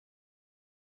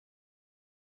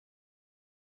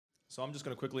So I'm just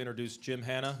going to quickly introduce Jim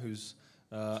Hanna, who's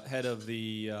head of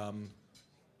the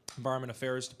Environment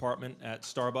Affairs Department at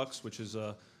Starbucks, which has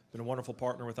been a wonderful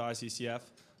partner with ICCF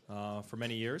for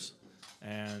many years,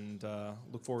 and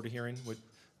look forward to hearing what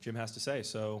Jim has to say.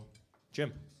 So,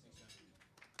 Jim.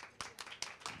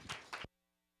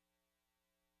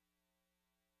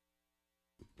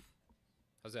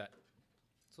 How's that?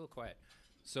 It's a little quiet.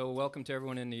 So welcome to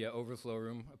everyone in the overflow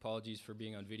room. Apologies for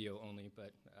being on video only,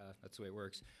 but that's the way it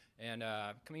works. And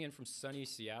coming in from sunny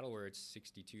Seattle, where it's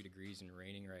 62 degrees and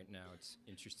raining right now. It's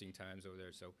interesting times over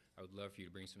there, so I would love for you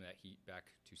to bring some of that heat back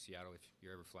to Seattle if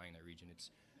you're ever flying that region.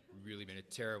 It's really been a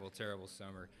terrible, terrible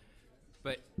summer.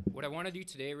 But what I want to do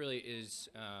today really is,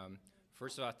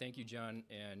 first of all, thank you, John,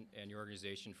 and your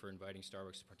organization for inviting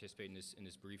Starbucks to participate in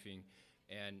this briefing.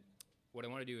 And what I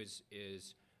want to do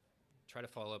is try to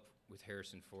follow up with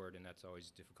Harrison Ford, and that's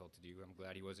always difficult to do. I'm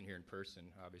glad he wasn't here in person,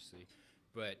 obviously.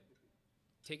 But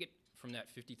take it from that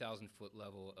 50,000-foot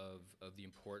level of the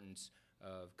importance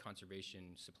of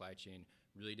conservation supply chain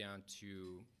really down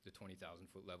to the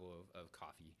 20,000-foot level of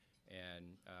coffee.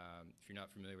 And if you're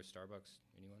not familiar with Starbucks,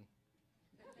 anyone?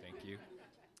 Thank you.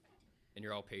 And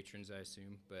you're all patrons, I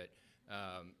assume. But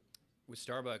with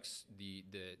Starbucks, the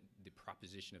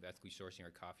proposition of ethically sourcing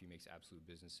our coffee makes absolute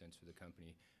business sense for the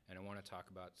company. And I want to talk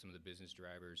about some of the business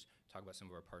drivers, talk about some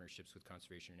of our partnerships with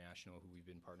Conservation International, who we've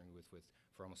been partnering with for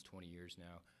almost 20 years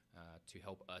now, to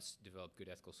help us develop good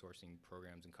ethical sourcing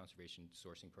programs and conservation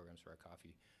sourcing programs for our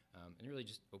coffee. And really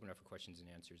just open up for questions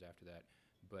and answers after that.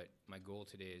 But my goal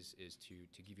today is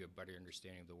to give you a better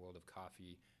understanding of the world of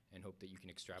coffee and hope that you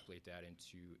can extrapolate that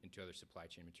into other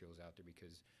supply chain materials out there,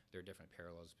 because there are definite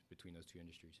parallels between those two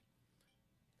industries.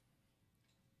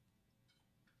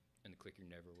 And the clicker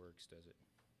never works, does it?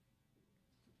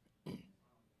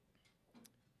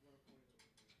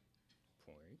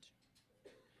 Point.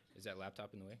 Is that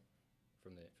laptop in the way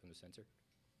from the sensor?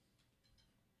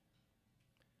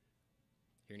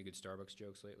 Hear any good Starbucks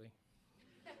jokes lately?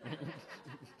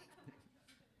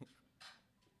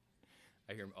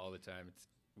 I hear them all the time.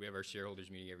 We have our shareholders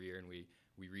meeting every year, and we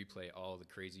replay all the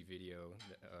crazy video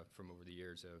from over the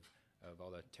years of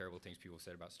all the terrible things people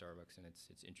said about Starbucks, and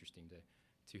it's interesting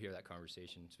to hear that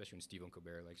conversation, especially when Stephen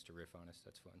Colbert likes to riff on us.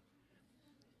 That's fun.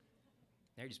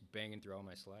 Now you're just banging through all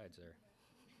my slides there.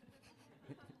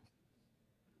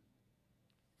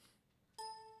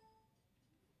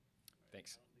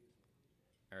 Thanks.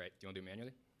 All right, do you want to do it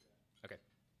manually? Okay.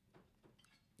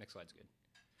 Next slide's good.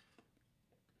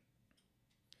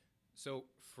 So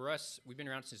for us, we've been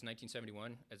around since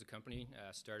 1971 as a company.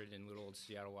 Started in little old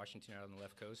Seattle, Washington, out on the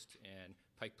left coast, and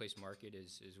Pike Place Market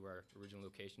is where our original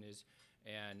location is.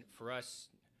 And for us,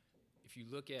 if you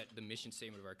look at the mission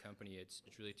statement of our company, it's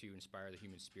really to inspire the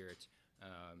human spirit.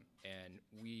 And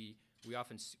we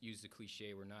often use the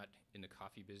cliche, we're not in the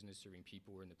coffee business serving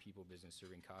people, we're in the people business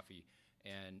serving coffee.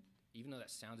 And even though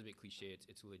that sounds a bit cliche,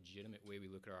 it's a legitimate way we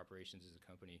look at our operations as a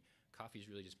company. Coffee is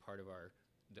really just part of our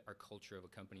culture of a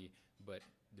company, but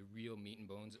the real meat and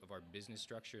bones of our business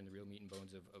structure and the real meat and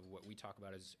bones of what we talk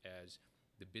about as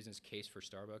the business case for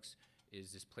Starbucks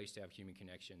is this place to have human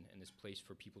connection and this place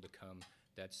for people to come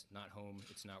that's not home,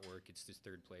 it's not work, it's this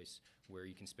third place where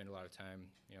you can spend a lot of time,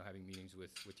 having meetings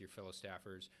with your fellow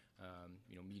staffers,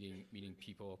 meeting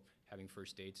people, having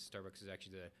first dates. Starbucks is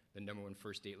actually the #1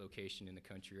 first date location in the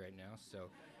country right now. So,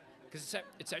 because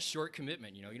it's that short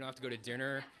commitment, you don't have to go to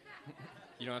dinner,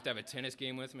 you don't have to have a tennis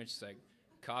game with them. It's just like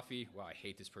coffee. Wow, I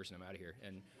hate this person. I'm out of here.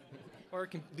 Or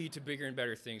it can lead to bigger and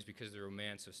better things because of the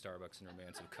romance of Starbucks and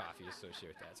romance of coffee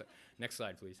associated with that. So, next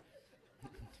slide, please.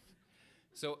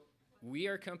 So, we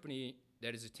are a company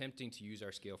that is attempting to use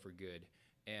our scale for good,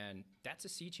 and that's a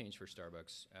sea change for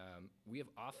Starbucks. We have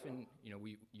often,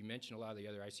 you mentioned a lot of the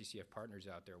other ICCF partners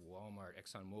out there, Walmart,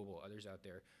 ExxonMobil, others out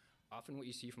there. Often what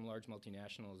you see from large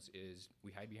multinationals is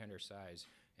we hide behind our size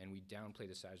and we downplay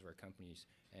the size of our companies.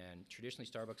 And traditionally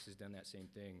Starbucks has done that same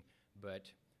thing,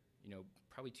 but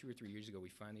probably 2 or 3 years ago we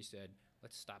finally said,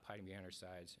 let's stop hiding behind our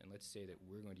size and let's say that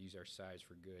we're going to use our size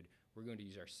for good. We're going to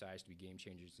use our size to be game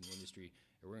changers in the industry,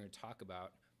 and we're going to talk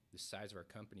about the size of our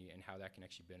company and how that can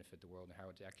actually benefit the world and how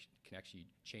it can actually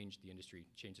change the industry,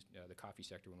 change the coffee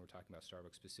sector when we're talking about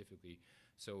Starbucks specifically.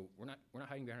 So we're not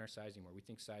hiding behind our size anymore. We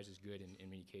think size is good in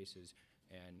many cases,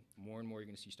 and more you're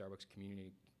going to see Starbucks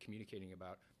communicating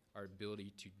about our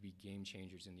ability to be game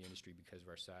changers in the industry because of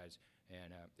our size.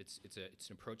 And it's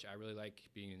an approach I really like,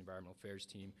 being an environmental affairs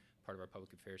team, part of our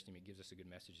public affairs team. It gives us a good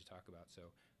message to talk about, so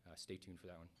stay tuned for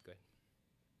that one. Go ahead.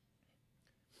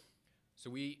 So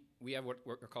we have what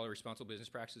are called our responsible business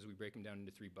practices. We break them down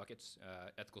into 3 buckets: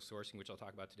 ethical sourcing, which I'll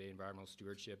talk about today; environmental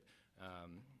stewardship.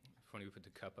 Funny we put the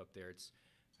cup up there. It's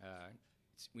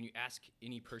when you ask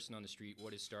any person on the street,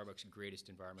 what is Starbucks' greatest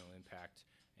environmental impact?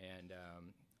 And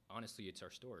honestly, it's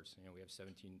our stores. We have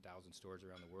 17,000 stores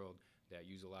around the world that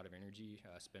use a lot of energy,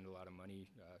 spend a lot of money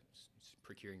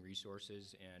procuring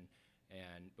resources,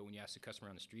 but when you ask the customer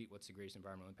on the street, what's the greatest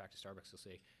environmental impact of Starbucks, they'll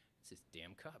say, it's this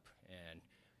damn cup, and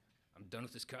I'm done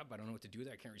with this cup. I don't know what to do with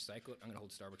it. I can't recycle it. I'm going to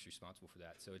hold Starbucks responsible for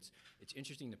that. So it's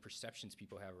interesting the perceptions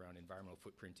people have around environmental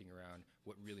footprinting, around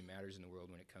what really matters in the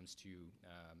world when it comes to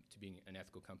being an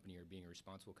ethical company or being a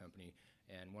responsible company.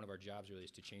 And one of our jobs really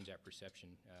is to change that perception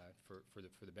for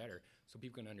the better, so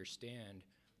people can understand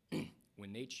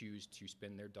when they choose to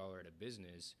spend their dollar at a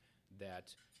business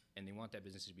and they want that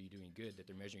business to be doing good, that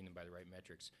they're measuring them by the right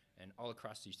metrics. And all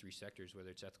across these three sectors, whether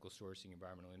it's ethical sourcing,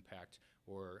 environmental impact,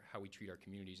 or how we treat our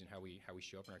communities and how we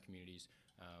show up in our communities,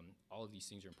 all of these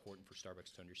things are important for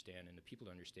Starbucks to understand and the people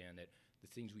to understand that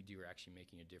the things we do are actually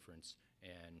making a difference.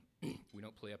 And we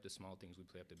don't play up the small things, we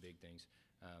play up the big things.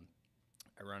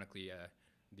 Ironically,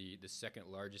 the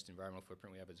second largest environmental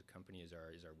footprint we have as a company is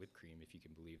our whipped cream, if you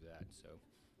can believe that. So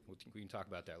we can talk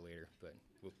about that later, but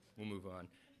we'll move on.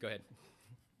 Go ahead.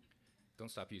 Don't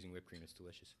stop using whipped cream, it's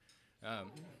delicious.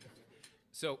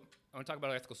 So I want to talk about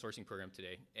our ethical sourcing program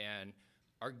today. And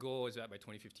our goal is that by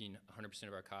 2015, 100%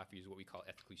 of our coffee is what we call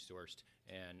ethically sourced.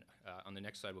 And on the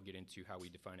next slide, we'll get into how we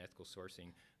define ethical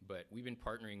sourcing. But we've been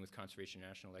partnering with Conservation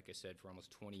National, like I said, for almost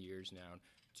 20 years now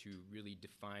to really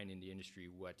define in the industry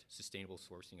what sustainable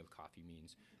sourcing of coffee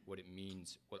means, what it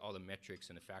means, what all the metrics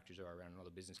and the factors are around, and all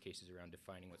the business cases around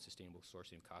defining what sustainable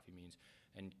sourcing of coffee means.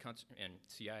 And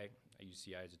CI, I use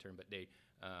CI as a term, but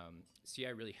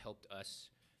CI really helped us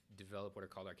develop what are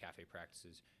called our C.A.F.E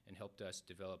practices, and helped us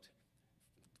develop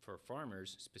for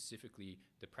farmers specifically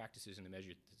the practices and the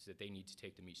measures that they need to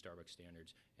take to meet Starbucks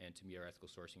standards and to meet our ethical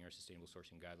sourcing, our sustainable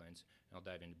sourcing guidelines. And I'll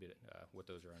dive into a bit what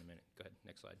those are in a minute. Go ahead,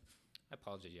 next slide. I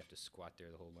apologize you have to squat there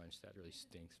the whole lunch. That really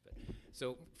stinks. But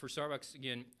so for Starbucks,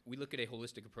 again, we look at a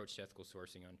holistic approach to ethical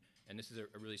sourcing and this is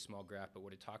a really small graph, but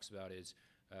what it talks about is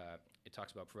it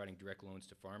talks about providing direct loans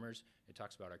to farmers. It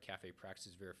talks about our C.A.F.E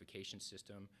practices verification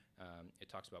system. It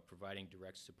talks about providing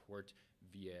direct support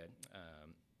via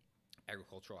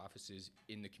agricultural offices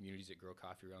in the communities that grow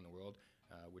coffee around the world,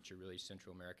 which are really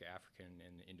Central America, Africa,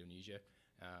 and Indonesia.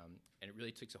 And it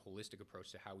really takes a holistic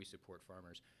approach to how we support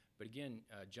farmers. But again,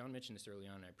 John mentioned this early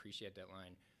on, and I appreciate that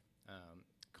line.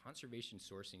 Conservation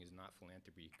sourcing is not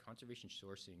philanthropy. Conservation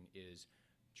sourcing is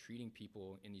treating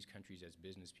people in these countries as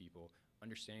business people,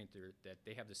 understanding that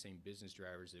they have the same business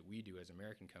drivers that we do as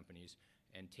American companies,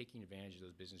 and taking advantage of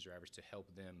those business drivers to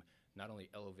help them not only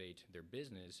elevate their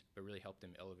business, but really help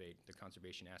them elevate the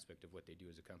conservation aspect of what they do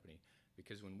as a company.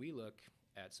 Because when we look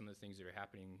at some of the things that are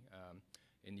happening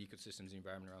in the ecosystems and the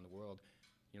environment around the world,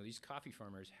 these coffee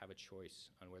farmers have a choice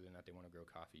on whether or not they want to grow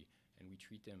coffee, and we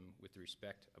treat them with the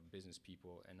respect of business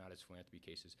people and not as philanthropy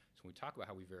cases. So when we talk about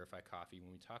how we verify coffee,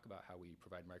 when we talk about how we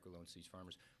provide microloans to these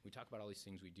farmers, when we talk about all these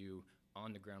things we do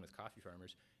on the ground with coffee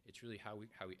farmers, it's really how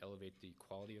we elevate the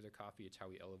quality of their coffee. It's how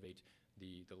we elevate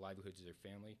the livelihoods of their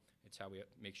family. It's how we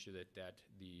make sure that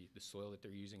the soil that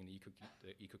they're using and the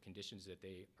eco conditions that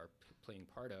they are playing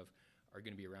part of are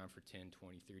going to be around for 10,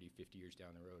 20, 30, 50 years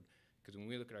down the road. Because when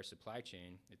we look at our supply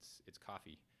chain, it's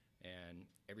coffee, and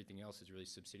everything else is really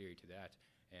subsidiary to that.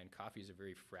 And coffee is a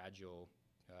very fragile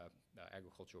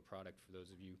agricultural product for those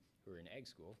of you who are in ag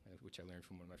school, which I learned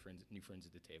from one of my new friends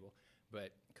at the table.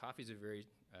 But coffee is a very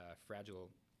fragile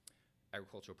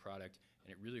agricultural product, and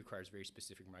it really requires very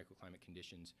specific microclimate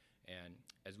conditions. And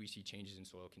as we see changes in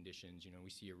soil conditions,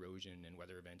 we see erosion and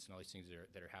weather events and all these things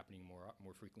that are happening more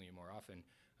frequently and more often,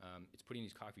 it's putting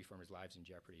these coffee farmers' lives in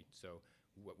jeopardy. So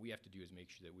what we have to do is make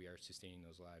sure that we are sustaining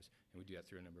those lives, and we do that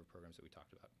through a number of programs that we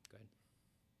talked about. Go ahead.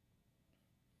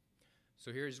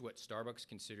 So here's what Starbucks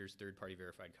considers third-party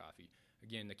verified coffee.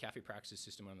 Again, the C.A.F.E practices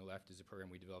system on the left is a program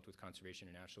we developed with Conservation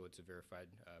National. It's a verified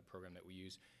program that we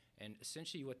use. And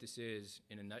essentially what this is,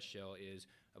 in a nutshell, is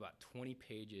about 20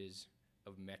 pages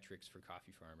of metrics for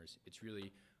coffee farmers. It's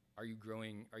really, are you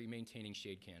maintaining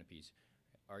shade canopies?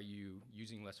 Are you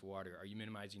using less water? Are you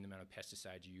minimizing the amount of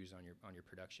pesticides you use on your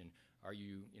production? Are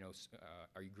you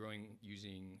growing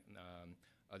using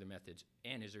other methods?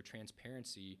 And is there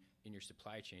transparency in your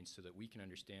supply chain so that we can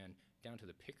understand down to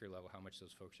the picker level how much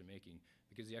those folks are making?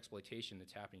 Because the exploitation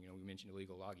that's happening, we mentioned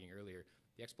illegal logging earlier,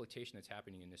 the exploitation that's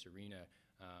happening in this arena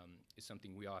is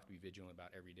something we all have to be vigilant about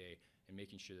every day, and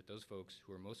making sure that those folks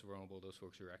who are most vulnerable, those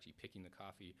folks who are actually picking the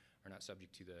coffee, are not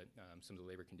subject to some of the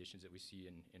labor conditions that we see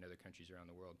in other countries around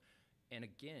the world. And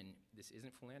again, this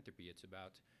isn't philanthropy. It's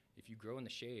about, if you grow in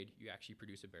the shade, you actually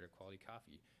produce a better quality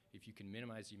coffee. If you can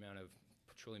minimize the amount of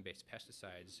petroleum-based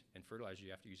pesticides and fertilizer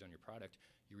you have to use on your product,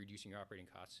 you're reducing your operating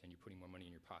costs and you're putting more money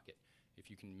in your pocket. If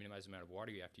you can minimize the amount of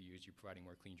water you have to use, you're providing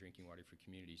more clean drinking water for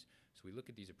communities. So we look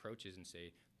at these approaches and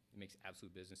say, it makes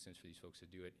absolute business sense for these folks to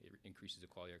do it. It increases the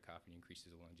quality of our coffee and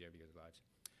increases the longevity of their lives.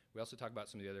 We also talk about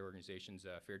some of the other organizations,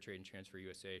 Fair Trade and Transfer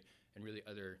USA, and really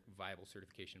other viable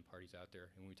certification parties out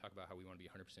there. And when we talk about how we want to be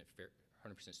 100% fair,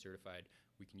 100% certified,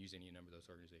 we can use any number of those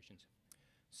organizations.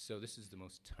 So this is the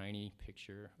most tiny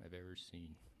picture I've ever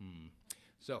seen.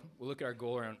 So we'll look at our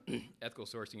goal around ethical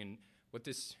sourcing, and what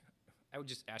this, I would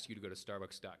just ask you to go to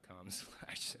starbucks.com/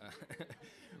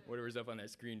 whatever's up on that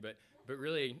screen. But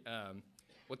really,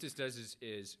 what this does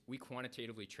is we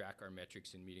quantitatively track our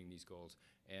metrics in meeting these goals,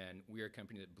 and we are a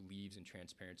company that believes in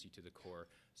transparency to the core.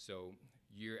 So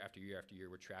year after year after year,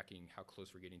 we're tracking how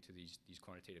close we're getting to these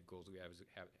quantitative goals we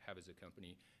have as a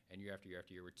company, and year after year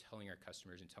after year, we're telling our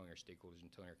customers and telling our stakeholders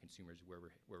and telling our consumers where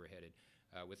we're headed.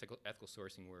 With ethical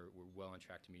sourcing, we're well on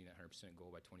track to meeting that 100%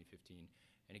 goal by 2015.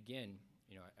 And again,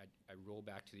 you know, I roll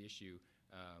back to the issue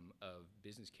of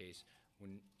business case.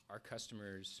 When our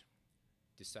customers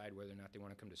decide whether or not they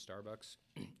want to come to Starbucks,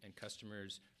 and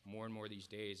customers more and more these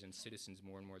days, and citizens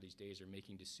more and more these days, are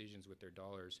making decisions with their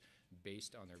dollars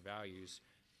based on their values.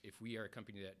 If we are a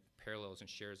company that parallels and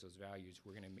shares those values,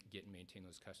 we're going to get and maintain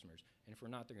those customers. And if we're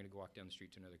not, they're going to go walk down the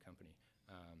street to another company.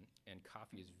 And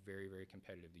coffee is very, very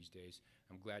competitive these days.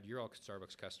 I'm glad you're all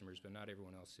Starbucks customers, but not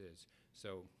everyone else is.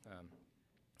 So,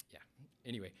 yeah.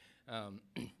 Anyway,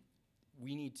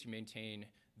 we need to maintain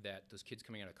that those kids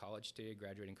coming out of college today,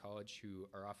 graduating college, who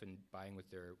are often buying with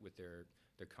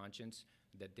their conscience,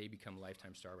 that they become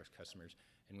lifetime Starbucks customers.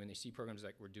 And when they see programs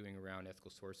like we're doing around ethical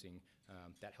sourcing,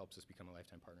 that helps us become a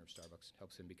lifetime partner of Starbucks,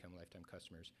 helps them become lifetime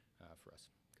customers for us.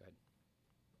 Go ahead.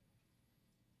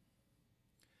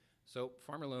 So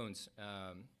farmer loans.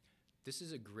 This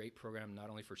is a great program not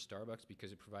only for Starbucks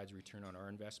because it provides a return on our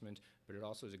investment, but it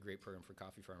also is a great program for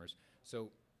coffee farmers.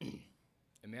 So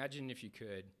imagine, if you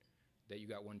could, that you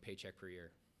got one paycheck per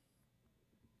year.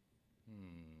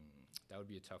 That would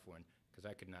be a tough one because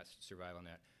I could not survive on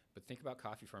that. But think about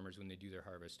coffee farmers when they do their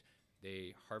harvest.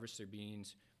 They harvest their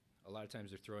beans. A lot of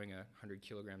times they're throwing a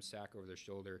 100-kilogram sack over their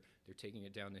shoulder. They're taking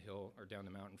it down the hill or down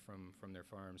the mountain from their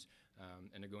farms,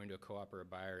 and they're going to a co-op or a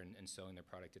buyer and selling their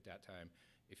product at that time.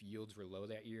 If yields were low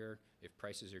that year, if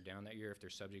prices are down that year, if they're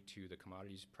subject to the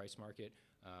commodities price market,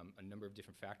 a number of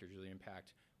different factors really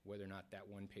impact whether or not that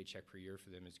one paycheck per year for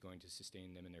them is going to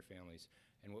sustain them and their families.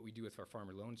 And what we do with our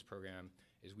farmer loans program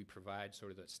is we provide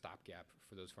sort of the stopgap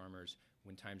for those farmers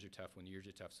when times are tough, when the years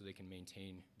are tough, so they can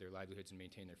maintain their livelihoods and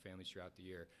maintain their families throughout the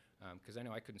year. Because I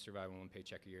know I couldn't survive on one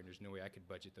paycheck a year, and there's no way I could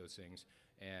budget those things.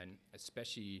 And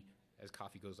especially as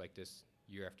coffee goes like this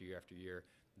year after year after year,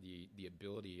 the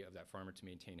ability of that farmer to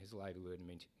maintain his livelihood and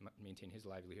maintain his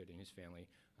livelihood and his family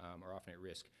are often at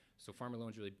risk. So farmer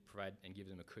loans really provide and give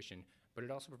them a cushion, but it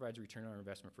also provides a return on our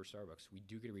investment for Starbucks. We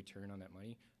do get a return on that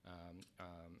money,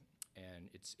 and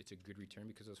it's a good return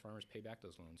because those farmers pay back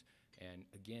those loans. And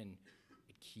again,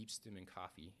 it keeps them in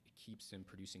coffee. It keeps them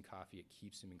producing coffee. It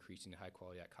keeps them increasing the high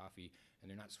quality of that coffee, and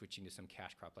they're not switching to some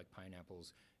cash crop like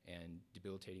pineapples and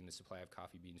debilitating the supply of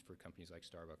coffee beans for companies like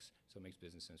Starbucks. So it makes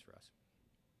business sense for us.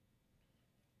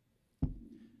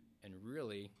 And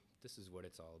really, this is what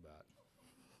it's all about.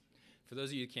 For those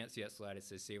of you who can't see that slide, it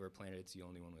says Save Our Planet. It's the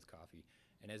only one with coffee.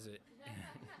 And as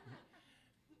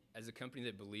a company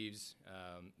that believes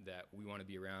that we want to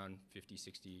be around 50,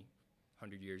 60,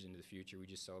 100 years into the future, we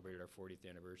just celebrated our 40th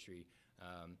anniversary.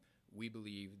 We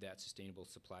believe that sustainable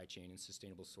supply chain and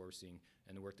sustainable sourcing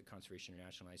and the work that Conservation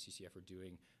International and ICCF are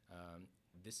doing,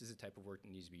 this is the type of work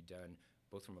that needs to be done,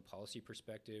 both from a policy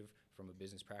perspective, from a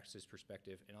business practices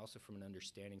perspective, and also from an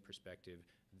understanding perspective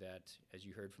that, as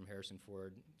you heard from Harrison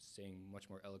Ford saying much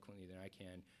more eloquently than I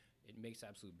can, it makes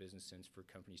absolute business sense for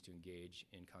companies to engage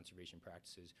in conservation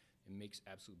practices. It makes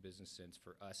absolute business sense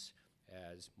for us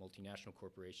as multinational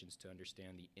corporations to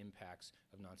understand the impacts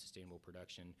of non-sustainable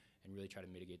production and really try to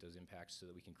mitigate those impacts so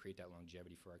that we can create that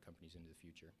longevity for our companies into the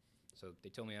future. So they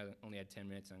told me I only had 10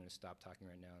 minutes. I'm going to stop talking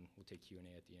right now, and we'll take Q&A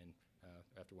at the end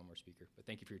after one more speaker. But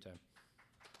thank you for your time.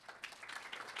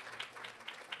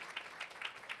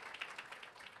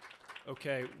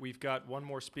 Okay, we've got one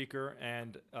more speaker,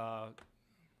 and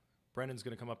Brennan's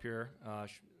going to come up here.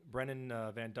 Brennan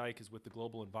Van Dyke is with the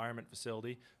Global Environment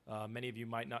Facility. Many of you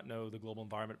might not know the Global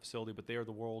Environment Facility, but they are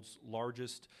the world's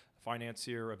largest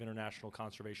financier of international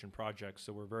conservation projects.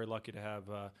 So we're very lucky to have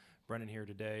Brennan here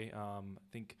today. I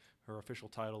think her official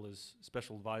title is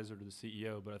Special Advisor to the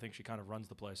CEO, but I think she kind of runs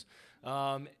the place.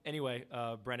 Anyway,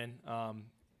 Brennan, why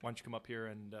don't you come up here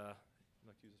and I'd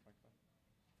like to use this microphone.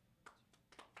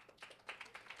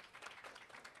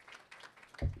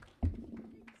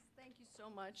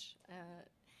 much.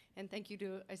 And thank you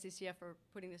to ICCF for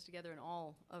putting this together and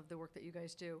all of the work that you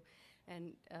guys do.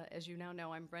 And as you now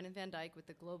know, I'm Brennan Van Dyke with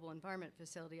the Global Environment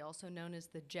Facility, also known as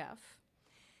the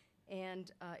C.A.F.E.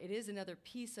 And it is another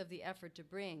piece of the effort to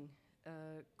bring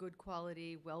good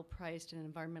quality, well-priced,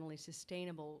 and environmentally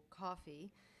sustainable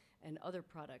coffee and other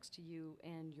products to you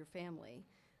and your family.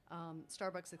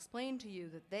 Starbucks explained to you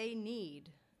that they need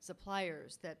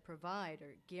suppliers that provide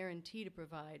or guarantee to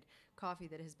provide coffee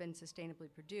that has been sustainably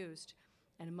produced.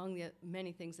 And among the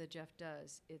many things that Jeff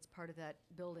does, it's part of that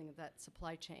building of that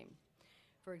supply chain.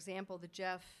 For example, the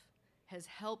Jeff has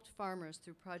helped farmers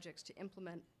through projects to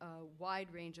implement a wide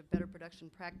range of better production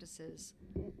practices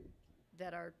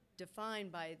that are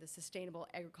defined by the Sustainable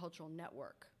Agricultural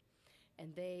Network.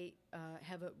 And they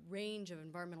have a range of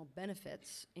environmental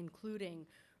benefits, including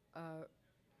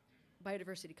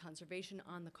biodiversity conservation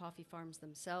on the coffee farms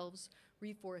themselves,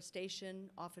 reforestation,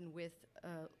 often with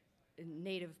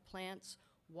native plants,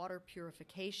 water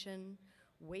purification,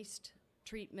 waste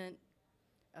treatment,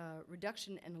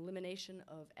 reduction and elimination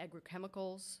of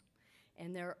agrochemicals.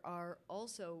 And there are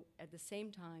also, at the same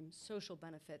time, social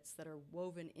benefits that are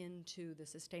woven into the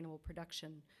sustainable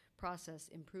production process: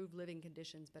 improved living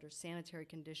conditions, better sanitary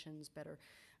conditions, better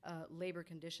labor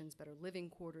conditions, better living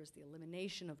quarters, the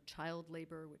elimination of child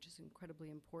labor, which is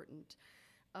incredibly important,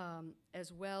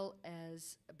 as well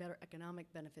as better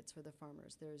economic benefits for the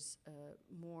farmers. There's a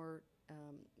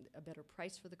better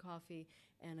price for the coffee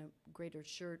and a greater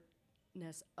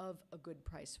sureness of a good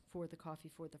price for the coffee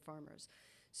for the farmers.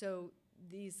 So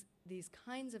these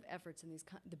kinds of efforts and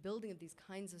the building of these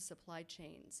kinds of supply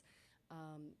chains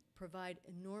provide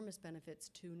enormous benefits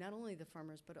to not only the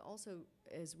farmers, but also,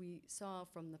 as we saw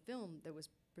from the film that was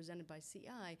presented by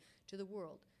CI, to the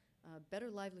world. Better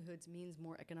livelihoods means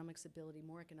more economic stability.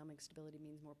 More economic stability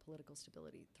means more political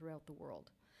stability throughout the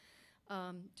world.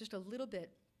 Just a little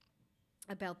bit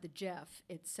about the GEF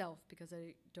itself, because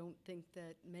I don't think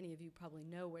that many of you probably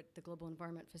know what the Global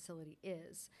Environment Facility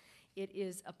is. It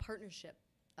is a partnership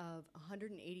of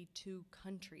 182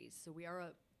 countries. So we are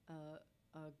a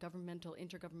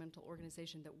intergovernmental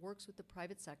organization that works with the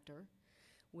private sector,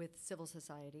 with civil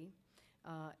society,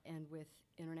 and with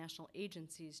international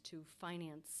agencies to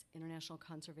finance international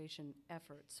conservation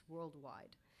efforts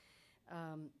worldwide.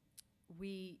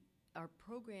 Our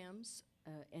programs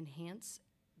enhance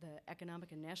the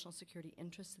economic and national security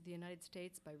interests of the United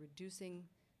States by reducing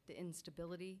the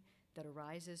instability that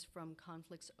arises from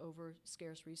conflicts over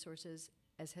scarce resources,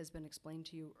 as has been explained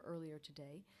to you earlier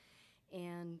today.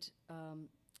 And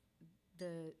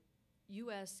the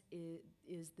U.S.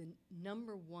 is the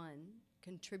 #1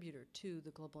 contributor to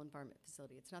the Global Environment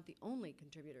Facility. It's not the only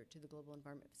contributor to the Global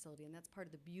Environment Facility, and that's part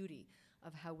of the beauty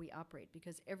of how we operate,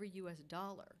 because every U.S.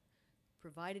 dollar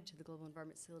provided to the Global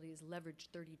Environment Facility is leveraged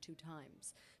 32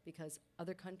 times, because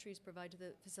other countries provide to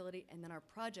the facility, and then our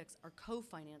projects are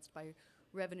co-financed by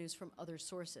revenues from other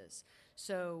sources.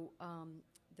 So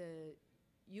the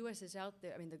U.S. is out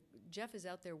there, the GEF is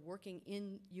out there working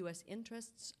in U.S.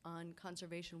 interests on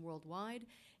conservation worldwide,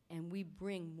 and we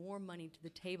bring more money to the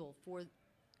table for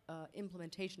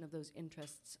implementation of those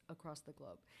interests across the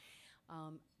globe.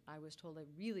 I was told I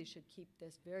really should keep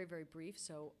this very, very brief,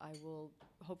 so I will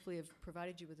hopefully have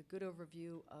provided you with a good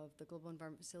overview of the Global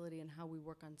Environment Facility and how we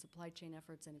work on supply chain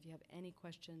efforts. And if you have any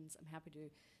questions, I'm happy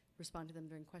to respond to them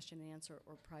during question and answer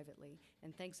or privately.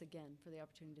 And thanks again for the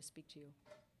opportunity to speak to you.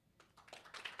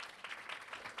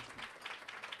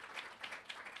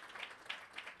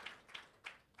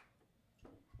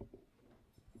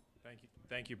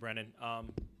 Thank you, Brennan.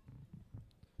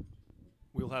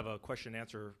 We'll have a question and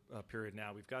answer period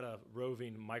now. We've got a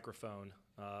roving microphone,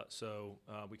 so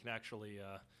we can actually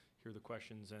hear the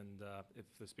questions, and if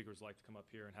the speakers like to come up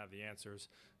here and have the answers.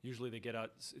 Usually they get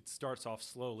out, it starts off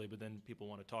slowly, but then people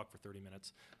want to talk for 30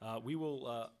 minutes. We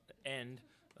will end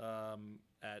in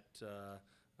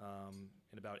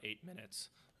about 8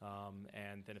 minutes,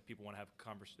 and then if people want to have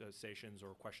conversations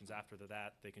or questions after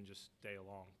that, they can just stay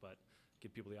along, but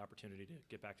give people the opportunity to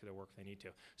get back to their work if they need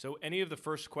to. So any of the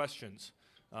first questions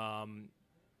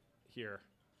here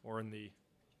or in the...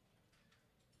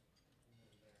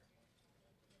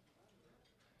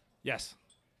 Yes.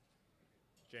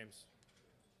 James.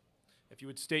 If you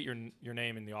would state your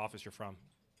name and the office you're from,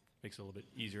 makes it a little bit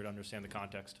easier to understand the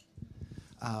context.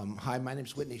 Hi, my name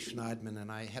is Whitney Schneidman,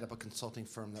 and I head up a consulting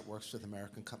firm that works with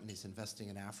American companies investing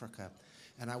in Africa.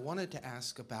 And I wanted to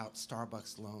ask about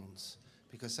Starbucks loans,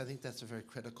 because I think that's a very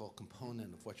critical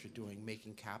component of what you're doing,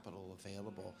 making capital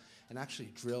available, and actually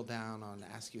drill down on,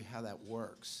 ask you how that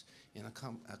works in a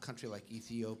country like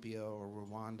Ethiopia or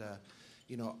Rwanda.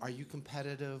 Are you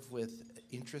competitive with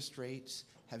interest rates?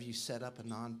 Have you set up a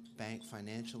non-bank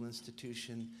financial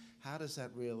institution? How does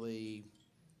that really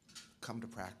come to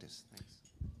practice? Thanks.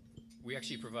 We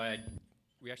actually provide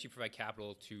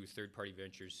capital to third-party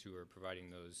ventures who are providing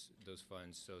those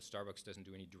funds. So Starbucks doesn't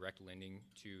do any direct lending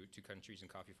to countries and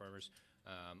coffee farmers.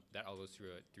 That all goes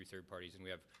through third parties, and we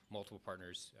have multiple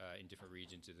partners in different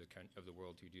regions of the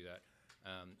world who do that.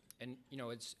 And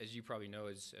it's, as you probably know,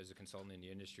 as a consultant in the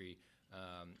industry,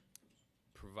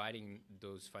 providing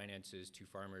those finances to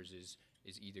farmers is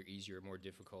either easier or more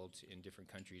difficult in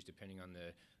different countries, depending on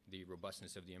the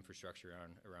robustness of the infrastructure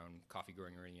around coffee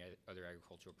growing or any other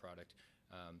agricultural product.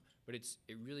 But it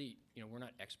really, we're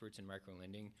not experts in micro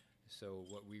lending. So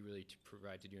what we really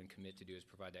provide to do and commit to do is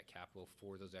provide that capital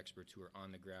for those experts who are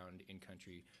on the ground in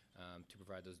country to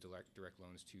provide those direct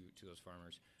loans to those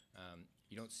farmers.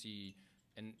 You don't see,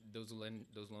 and those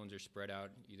loans are spread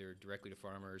out either directly to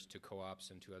farmers, to co-ops,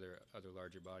 and to other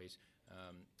larger bodies.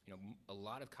 A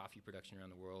lot of coffee production around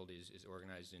the world is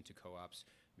organized into co-ops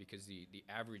because the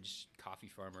average coffee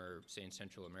farmer, say in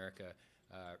Central America,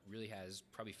 really has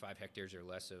probably 5 hectares or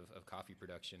less of coffee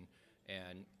production,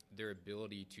 and their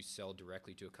ability to sell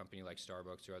directly to a company like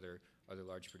Starbucks or other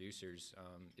large producers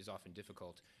is often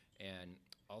difficult. And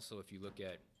also, if you're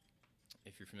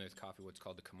familiar with coffee, what's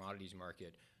called the commodities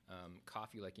market,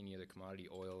 coffee, like any other commodity,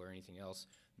 oil or anything else,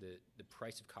 the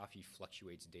price of coffee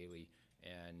fluctuates daily.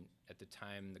 And at the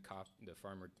time the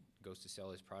farmer goes to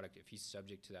sell his product, if he's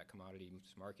subject to that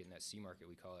commodities market, and that C market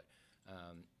we call it,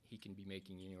 he can be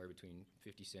making anywhere between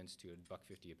 50 cents to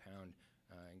 $1.50 a pound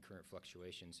in current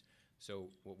fluctuations. So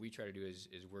what we try to do is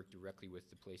work directly with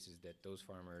the places that those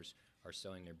farmers are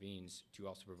selling their beans to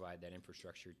also provide that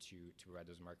infrastructure to provide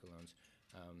those micro loans.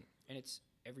 And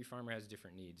every farmer has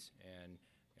different needs, and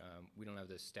we don't have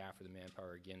the staff or the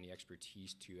manpower, again, the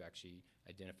expertise to actually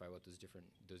identify what those different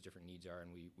needs are,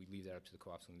 and we leave that up to the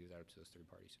co-ops and leave that up to those third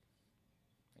parties.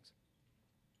 Thanks.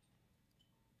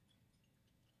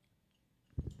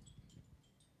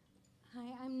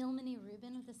 Hi, I'm Nilmini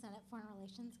Rubin with the Senate Foreign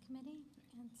Relations Committee.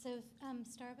 And so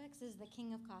Starbucks is the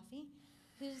king of coffee.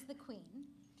 Who's the queen?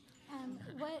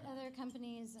 What other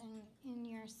companies in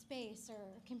your space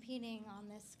are competing on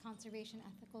this conservation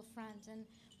ethical front, and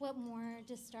what more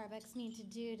does Starbucks need to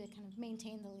do to kind of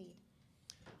maintain the lead?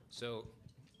 So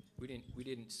we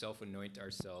didn't self-anoint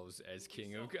ourselves as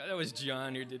king of. That was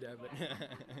John who did that. But that was an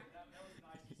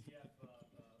ICCF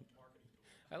marketing tool.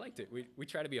 I liked it. We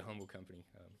try to be a humble company.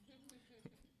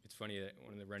 It's funny that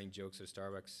one of the running jokes of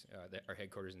Starbucks, our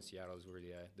headquarters in Seattle, is we're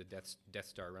the Death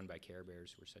Star run by Care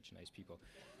Bears. We're such nice people.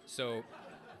 So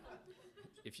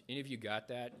if any of you got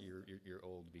that, you're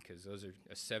old, because those are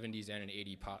a 70s and an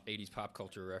 80s pop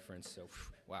culture reference. So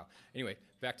wow. Anyway,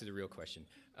 back to the real question.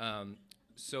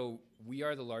 So we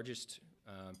are the largest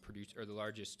producer, or the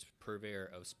largest purveyor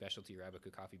of specialty Arabica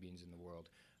coffee beans in the world.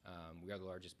 We are the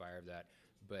largest buyer of that,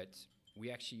 but we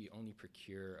actually only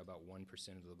procure about 1%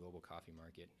 of the global coffee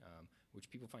market, which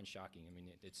people find shocking. I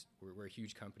mean, we're a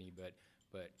huge company, but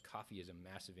coffee is a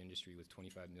massive industry with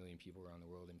 25 million people around the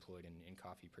world employed in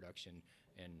coffee production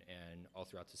and all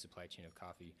throughout the supply chain of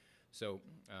coffee. So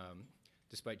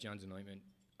despite John's anointment,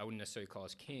 I wouldn't necessarily call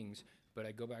us kings, but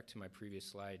I go back to my previous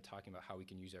slide talking about how we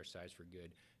can use our size for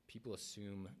good. People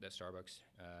assume that Starbucks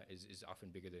is often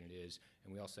bigger than it is,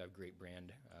 and we also have great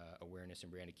brand awareness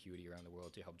and brand acuity around the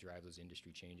world to help drive those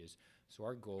industry changes. So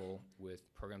our goal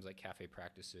with programs like C.A.F.E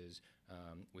practices,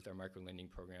 with our micro-lending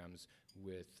programs,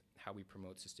 with how we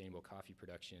promote sustainable coffee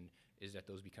production, is that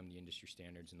those become the industry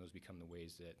standards and those become the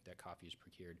ways that coffee is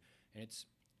procured. And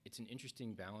it's an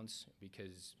interesting balance,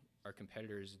 because our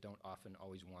competitors don't often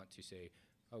always want to say,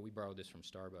 oh, we borrowed this from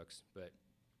Starbucks, but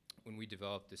when we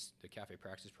developed the C.A.F.E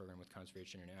practice program with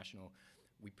Conservation International,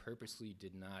 we purposely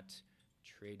did not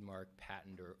trademark,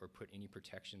 patent, or put any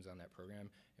protections on that program,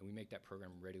 and we make that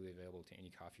program readily available to any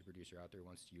coffee producer out there who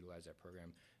wants to utilize that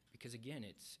program. Because again,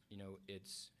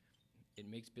 it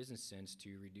makes business sense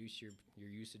to reduce your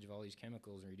usage of all these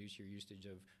chemicals and reduce your usage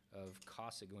of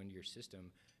costs that go into your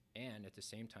system, and at the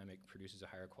same time it produces a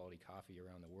higher quality coffee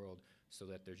around the world, so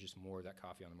that there's just more of that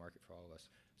coffee on the market for all of us.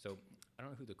 So I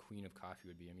don't know who the queen of coffee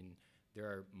would be. I mean, there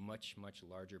are much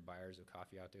larger buyers of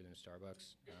coffee out there than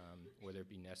Starbucks, whether it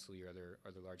be Nestle or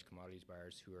other large commodities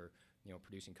buyers who are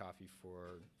producing coffee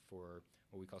for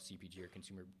what we call CPG, or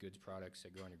consumer goods products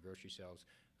that go on your grocery shelves.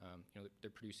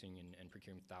 They're producing and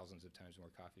procuring thousands of times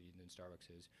more coffee than Starbucks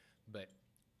is. But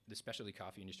the specialty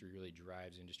coffee industry really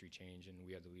drives industry change, and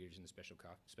we are the leaders in the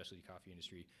specialty coffee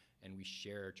industry, and we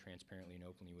share transparently and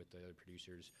openly with the other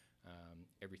producers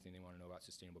everything they want to know about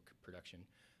sustainable production.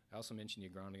 I also mentioned the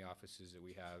agronomy offices that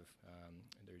we have.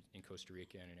 They're in Costa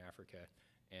Rica and in Africa.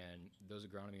 And those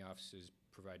agronomy offices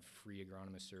provide free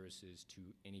agronomist services to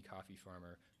any coffee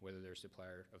farmer, whether they're a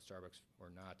supplier of Starbucks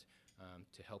or not,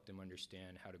 to help them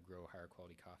understand how to grow higher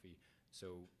quality coffee.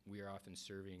 So we are often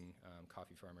serving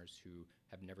coffee farmers who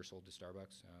have never sold to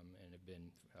Starbucks and have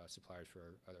been suppliers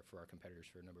for our competitors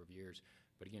for a number of years.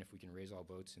 But again, if we can raise all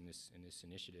boats in this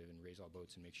initiative and raise all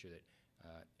boats and make sure that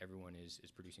everyone is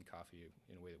producing coffee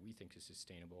in a way that we think is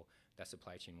sustainable, that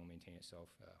supply chain will maintain itself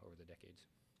over the decades.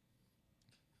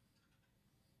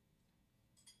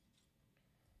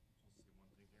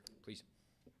 Please.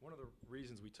 One of the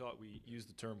reasons we use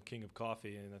the term king of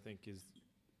coffee, and I think is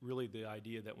really the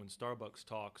idea that when Starbucks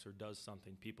talks or does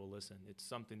something, people listen. It's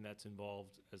something that's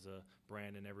involved as a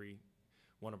brand in every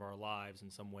one of our lives in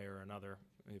some way or another.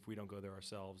 If we don't go there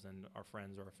ourselves, then our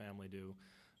friends or our family do.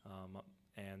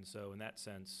 And so in that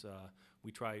sense,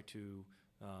 we try to,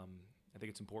 I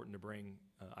think it's important to bring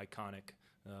iconic,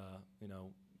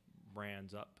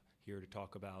 brands up here to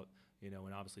talk about,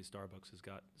 and obviously Starbucks has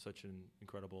got such an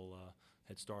incredible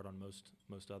head start on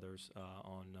most others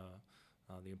on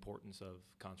the importance of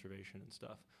conservation and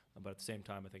stuff. But at the same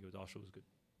time, I think it was good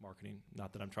marketing.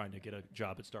 Not that I'm trying to get a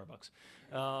job at Starbucks.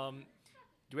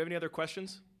 Do we have any other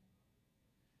questions?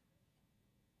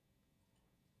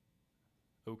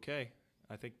 Okay,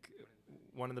 I think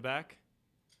one in the back.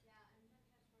 Yeah, I'm from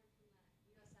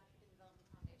the U.S. African Development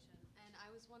Foundation, and I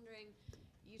was wondering,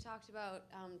 you talked about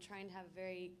trying to have a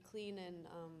very clean and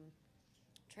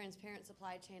transparent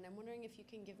supply chain. I'm wondering if you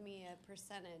can give me a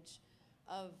percentage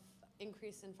of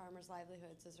increase in farmers'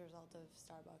 livelihoods as a result of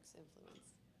Starbucks'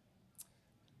 influence.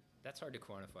 That's hard to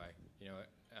quantify,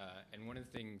 and one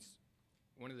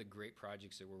of the great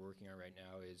projects that we're working on right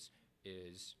now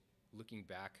is looking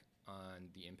back on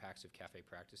the impacts of CAFE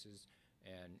practices.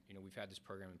 And we've had this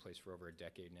program in place for over a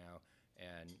decade now,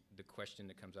 and the question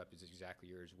that comes up is exactly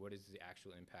yours. What has the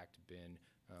actual impact been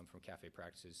from CAFE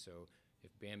practices? So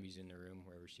if Bambi's in the room,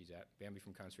 wherever she's at, Bambi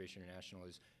from Conservation International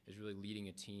is really leading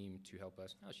a team to help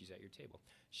us. Oh, she's at your table.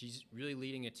 She's really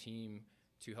leading a team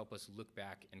to help us look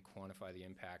back and quantify the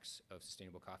impacts of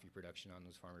sustainable coffee production on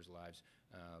those farmers' lives,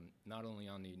 not only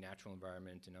on the natural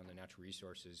environment and on the natural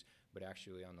resources, but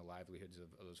actually on the livelihoods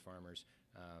of those farmers.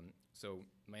 So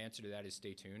my answer to that is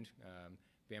stay tuned.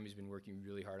 Bambi's been working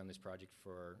really hard on this project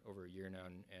for over a year now,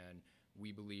 and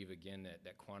we believe, again,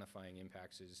 that quantifying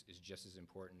impacts is just as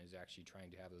important as actually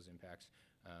trying to have those impacts.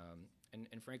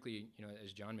 And frankly,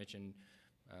 as John mentioned,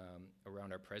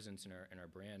 around our presence and our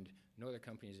brand, no other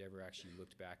company has ever actually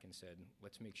looked back and said,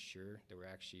 let's make sure that we're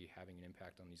actually having an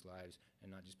impact on these lives and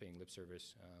not just paying lip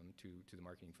service to the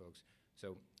marketing folks.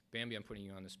 So Bambi, I'm putting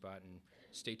you on the spot, and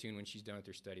stay tuned. When she's done with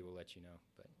her study, we'll let you know.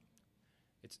 But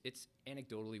it's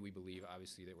anecdotally, we believe,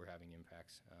 obviously, that we're having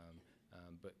impacts.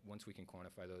 But once we can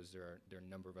quantify those, there are a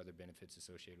number of other benefits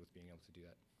associated with being able to do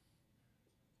that.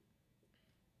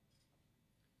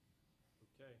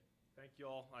 Okay. Thank you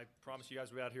all. I promise you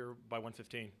guys we'll be out here by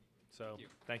 1:15. So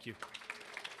thank you.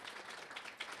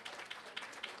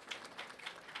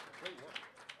 Great work.